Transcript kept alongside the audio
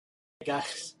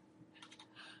Guys,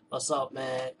 what's up,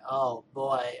 man? Oh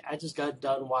boy, I just got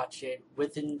done watching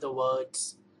Within the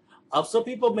Woods. Some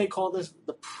people may call this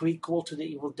the prequel to the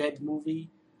Evil Dead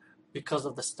movie because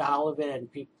of the style of it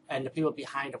and the people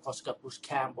behind. Of course, you got Bruce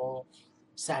Campbell,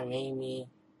 Sam Raimi,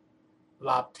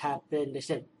 Rob Tappan. They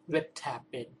said Rip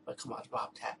Tappan, but come on, it's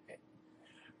Rob Tappan.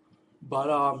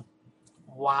 But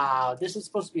wow, this is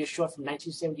supposed to be a short from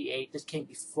 1978. This came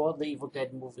before the Evil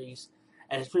Dead movies,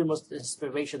 and it's pretty much the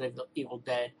inspiration of the Evil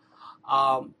Dead.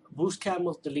 Bruce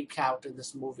Campbell's the lead character in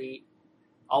this movie.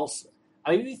 Also,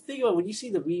 I mean, if you think about it, when you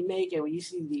see the remake and when you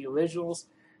see the originals,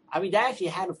 I mean, they actually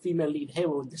had a female lead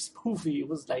hero in this movie. It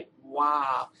was like,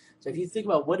 wow. So if you think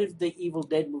about what if the Evil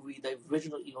Dead movie, the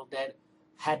original Evil Dead,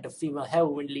 had the female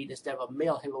heroine lead instead of a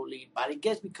male hero lead? But I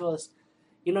guess because,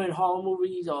 in horror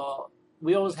movies,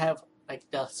 we always have like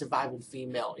the surviving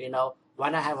female. Why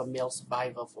not have a male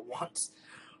survivor for once?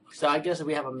 So I guess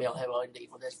we have a male hero in the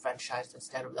Evil Dead franchise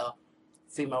instead of the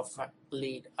female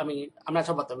lead. I mean, I'm not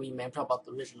talking about the remake. I'm talking about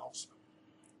the originals.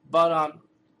 But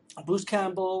Bruce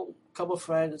Campbell, a couple of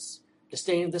friends, they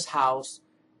stay in this house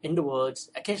in the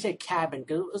woods. I can't say cabin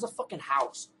because it was a fucking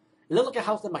house. It looked like a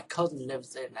house that my cousin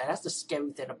lives in, and that's the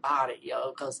scary thing about it,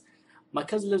 because my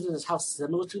cousin lives in this house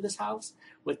similar to this house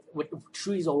with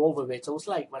trees all over it. So it's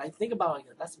like when I think about it,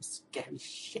 that's some scary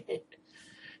shit,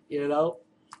 you know.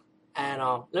 And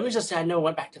let me just say, I never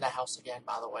went back to that house again.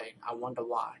 By the way, I wonder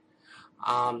why.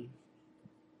 Um,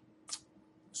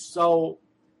 so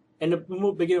in the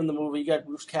beginning of the movie, you got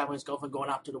Bruce Campbell and his girlfriend going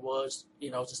out to the woods,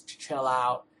 just to chill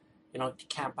out, to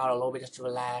camp out a little bit, just to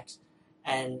relax.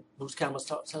 And Bruce Campbell's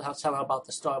telling about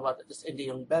the story about this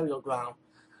Indian burial ground.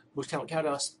 Bruce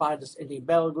Campbell spotted this Indian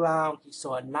burial ground. He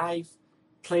saw a knife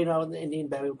playing out in the Indian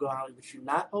burial ground, which you're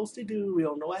not supposed to do. We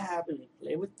don't know what happened. We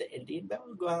play with the Indian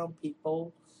burial ground,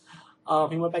 people.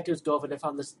 He went back to his girlfriend and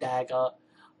found this dagger.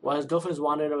 While his girlfriend was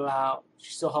wandering around,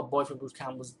 she saw her boyfriend, Bruce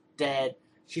Campbell, was dead.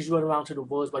 She's running around to the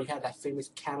woods while you have that famous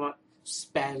camera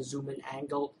span zoom in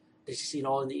angle that you see in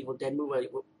all in the Evil Dead movie.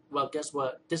 Well, guess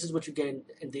what? This is what you get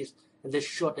in this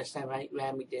short that Sam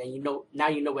Raimi did, and now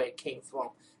you know where it came from.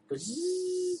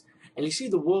 And you see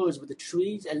the woods with the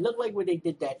trees. It looked like where they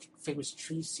did that famous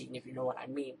tree scene, if you know what I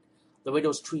mean. The way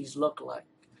those trees look like.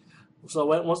 So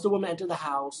once the woman entered the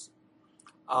house,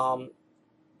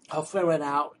 her friend ran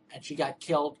out and she got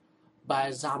killed by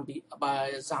a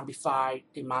zombified,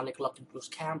 demonic-looking Bruce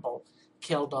Campbell.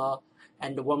 Killed her,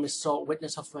 and the woman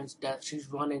witnessed her friend's death. She's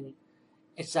running,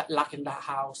 locked in the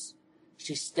house.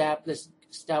 She stabbed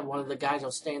one of the guys that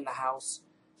was staying in the house,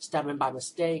 stabbed him by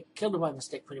mistake, killed him by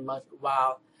mistake pretty much,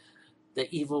 while the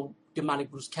evil,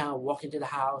 demonic Bruce Campbell walked into the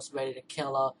house, ready to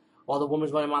kill her, while the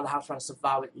woman's running around the house trying to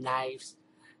survive with knives.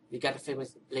 You got the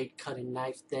famous blade-cutting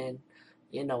knife thing.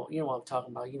 You know what I'm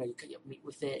talking about. You cut your meat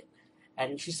with it.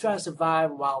 And she's trying to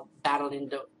survive while battling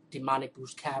the demonic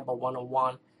Bruce Campbell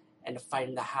one-on-one and the fight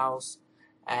in the house.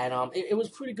 And it was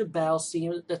a pretty good battle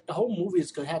scene. The whole movie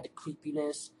is good. It had the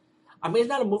creepiness. I mean, it's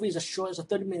not a movie. It's a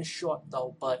 30-minute short,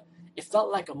 though. But it felt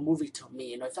like a movie to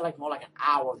me. It felt like more like an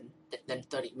hour than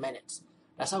 30 minutes.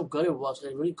 That's how good it was.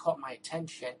 It really caught my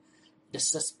attention. The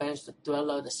suspense, the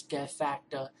thriller, the scare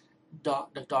factor,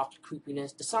 the dark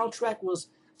creepiness. The soundtrack was...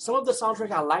 Some of the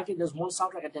soundtrack I like it. There's one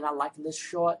soundtrack I did not like in this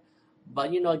short.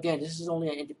 But, again, this is only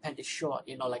an independent short,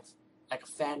 like a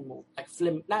fan movie. Like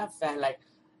film, not a fan, like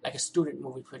a student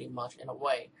movie pretty much in a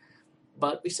way.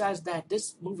 But besides that,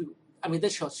 this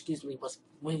short, was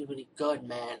really, really good,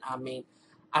 man. I mean,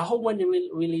 I hope when they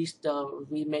release the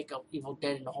remake of Evil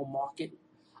Dead in the home market,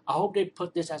 I hope they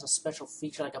put this as a special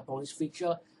feature, like a bonus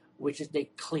feature, which is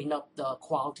they clean up the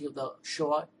quality of the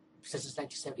short since it's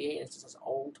 1978 and since it's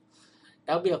old.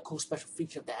 That would be a cool special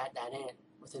feature to add that in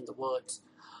Within the Woods.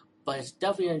 But it's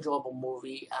definitely an enjoyable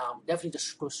movie. Definitely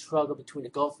the struggle between the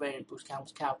girlfriend and Bruce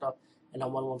Campbell's character in the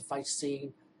one-on-one fight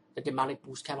scene, the demonic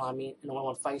Bruce Campbell, in the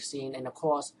one-on-one fight scene, and of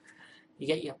course, you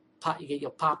get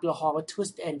your popular horror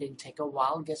twist ending. Take a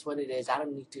while. Guess what it is? I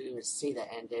don't need to even say the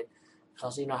ending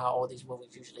because you know how all these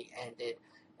movies usually ended.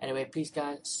 Anyway, peace,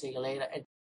 guys. See you later. And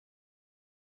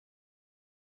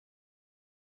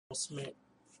Smith,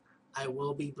 I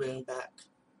will be bringing back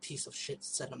Piece of Shit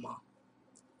Cinema.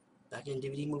 Back in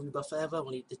DVD Movie Buff Forever, I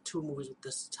only did 2 movies with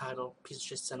this title, Piece of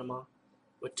Shit Cinema,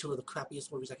 were 2 of the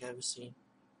crappiest movies I've ever seen.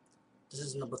 This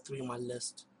is number 3 on my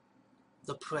list.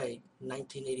 The Prey,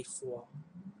 1984.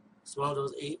 It's one of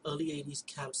those early 80s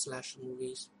camp slasher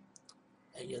movies.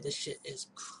 And yeah, this shit is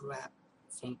crap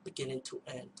from beginning to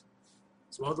end.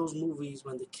 It's one of those movies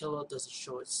when the killer doesn't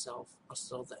show itself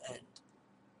until the end.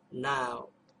 Now,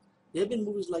 there have been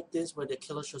movies like this where the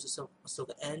killer shows itself until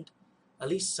the end. At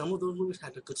least some of those movies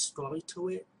had a good story to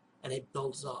it, and it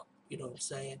builds up. You know what I'm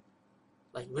saying?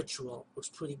 Like Ritual was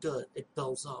pretty good. It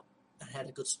builds up and had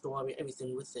a good story,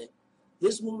 everything with it.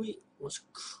 This movie was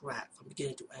crap from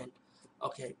beginning to end.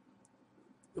 Okay,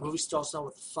 the movie starts out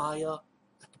with fire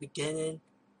at the beginning.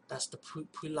 That's the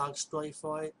prologue story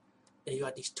for it. Then you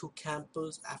got these two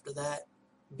campers. After that,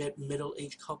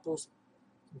 middle-aged couples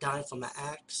dying from an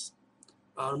axe.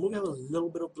 The movie has a little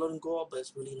bit of blood and gore, but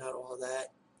it's really not all that.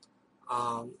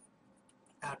 Um,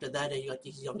 After that, then you got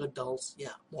these young adults.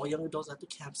 Yeah, more young adults at the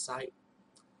campsite.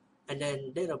 And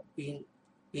then they end up being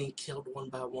killed one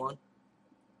by one.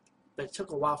 But it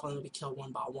took a while for them to be killed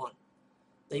one by one.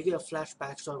 Then you get a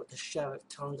flashback story with the sheriff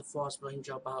telling the forest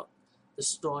ranger about the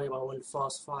story about when the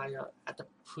forest fire at the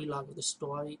prologue of the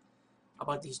story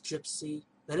about these gypsy.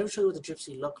 They never show you what the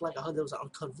gypsy looked like. I heard there was an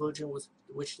uncut version with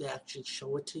which they actually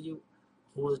show it to you,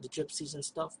 who were the gypsies and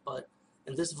stuff. But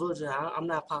in this version, I'm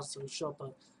not positively sure.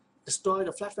 But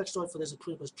the flashback story for this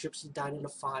was gypsy died in the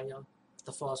fire,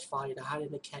 the forest fire. They hid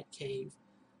in the cat cave.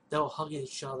 They were hugging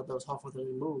each other, but it was hard for them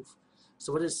to move.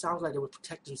 So it sounds like they were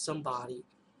protecting somebody.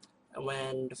 And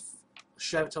when the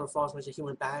sheriff told the forest ranger he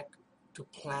went back to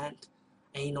plant,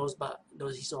 and he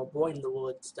he saw a boy in the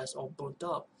woods that's all burnt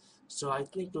up. So I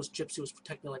think those gypsies was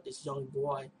protecting like this young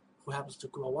boy who happens to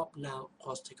grow up now. Of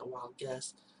course, take a wild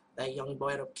guess. That young boy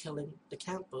ended up killing the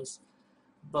campers.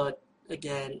 But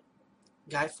again,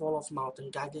 guy fall off mountain,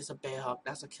 guy gets a bear hug.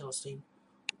 That's a kill scene.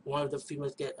 One of the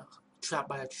females get trapped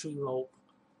by a tree rope,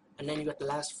 and then you got the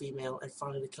last female, and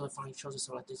finally the killer finally shows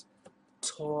herself like this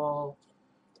tall,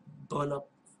 burn up,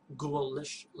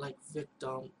 ghoulish like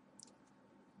victim.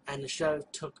 And the sheriff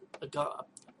took a gun,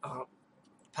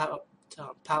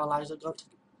 paralyzer gun,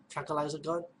 tranquilizer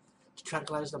gun to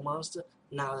tranquilize the monster.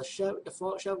 Now when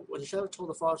the sheriff told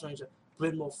the forest ranger,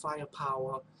 bring more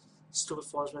firepower, stupid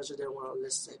forest ranger didn't want to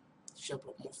listen. The sheriff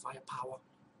brought more firepower.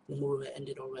 The movie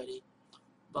ended already.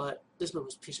 But this movie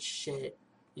was a piece of shit.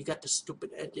 You got the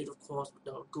stupid ending, of course, with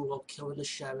the ghoul killing the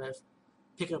sheriff,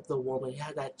 picking up the woman. He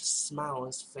had that smile on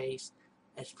his face.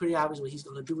 And it's pretty obvious what he's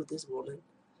going to do with this woman.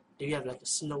 Then you have like a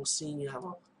snow scene, you have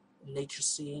a nature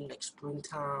scene, like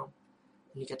springtime.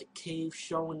 And you got the cave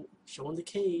showing the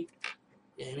cave.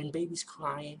 And baby's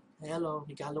crying. Hello,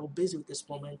 he got a little busy with this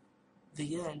woman.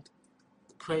 The end.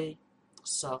 The Prey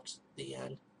sucks. The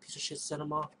end. Piece of shit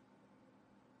cinema.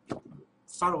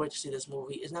 Found a way to see this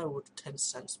movie. It's not worth 10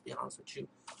 cents, to be honest with you.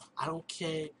 I don't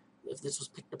care if this was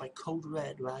picked up by Code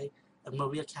Red, right? And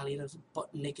Maria Calina's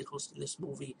butt naked hosting this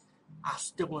movie. I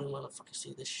still wouldn't want to fucking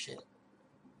see this shit.